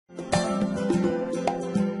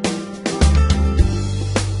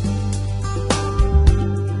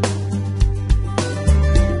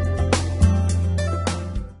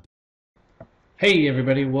Hey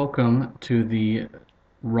everybody, welcome to the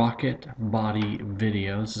rocket body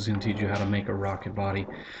video. This is going to teach you how to make a rocket body.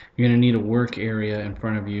 You're going to need a work area in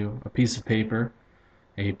front of you, a piece of paper,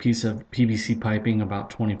 a piece of PVC piping about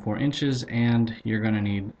 24 inches, and you're going to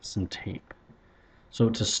need some tape. So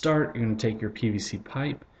to start, you're going to take your PVC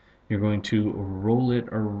pipe, you're going to roll it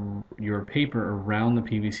or your paper around the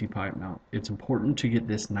PVC pipe. Now, it's important to get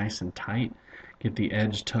this nice and tight. Get the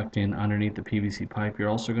edge tucked in underneath the PVC pipe. You're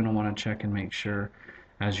also going to want to check and make sure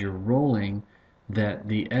as you're rolling that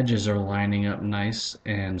the edges are lining up nice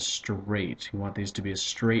and straight. You want these to be as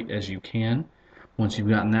straight as you can. Once you've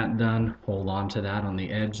gotten that done, hold on to that on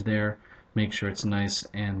the edge there. Make sure it's nice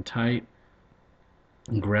and tight.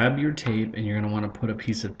 Grab your tape, and you're going to want to put a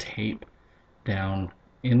piece of tape down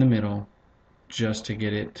in the middle just to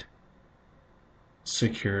get it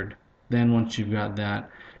secured. Then once you've got that,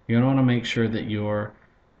 you're going to want to make sure that your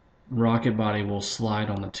rocket body will slide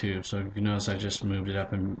on the tube. So if you notice, I just moved it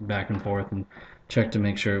up and back and forth and checked to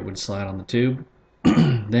make sure it would slide on the tube.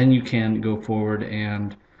 Then you can go forward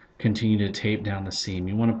and continue to tape down the seam.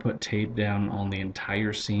 You want to put tape down on the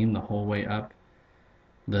entire seam the whole way up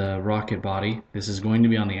the rocket body. This is going to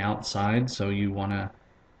be on the outside, so you want to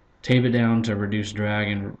tape it down to reduce drag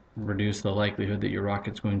and reduce the likelihood that your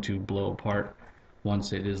rocket's going to blow apart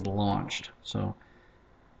once it is launched. So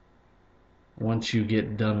once you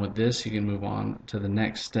get done with this, you can move on to the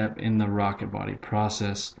next step in the rocket body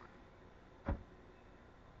process.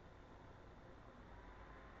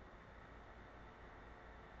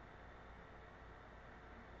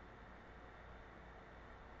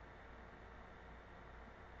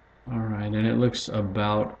 Alright, and it looks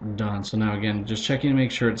about done. So now again, just checking to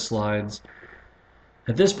make sure it slides.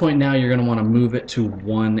 At this point now, you're going to want to move it to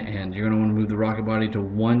one end. You're going to want to move the rocket body to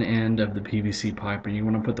one end of the PVC pipe, and you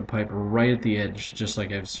want to put the pipe right at the edge, just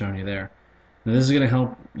like I've shown you there. Now this is going to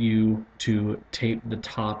help you to tape the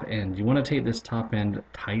top end. You want to tape this top end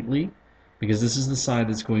tightly because this is the side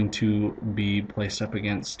that's going to be placed up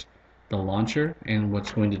against the launcher and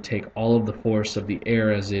what's going to take all of the force of the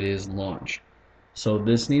air as it is launched. So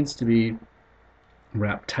this needs to be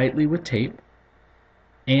wrapped tightly with tape,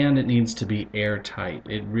 and it needs to be airtight.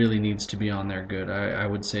 It really needs to be on there good. I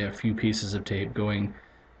would say a few pieces of tape going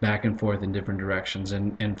back and forth in different directions.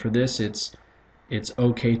 And for this, it's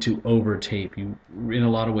okay to over tape. You, in a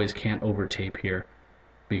lot of ways, can't over tape here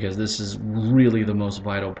because this is really the most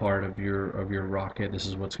vital part of your rocket. This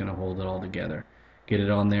is what's going to hold it all together. Get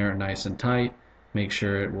it on there nice and tight. Make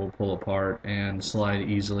sure it will pull apart and slide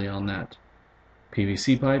easily on that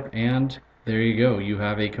PVC pipe, and there you go. You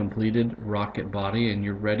have a completed rocket body and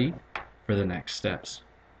you're ready for the next steps.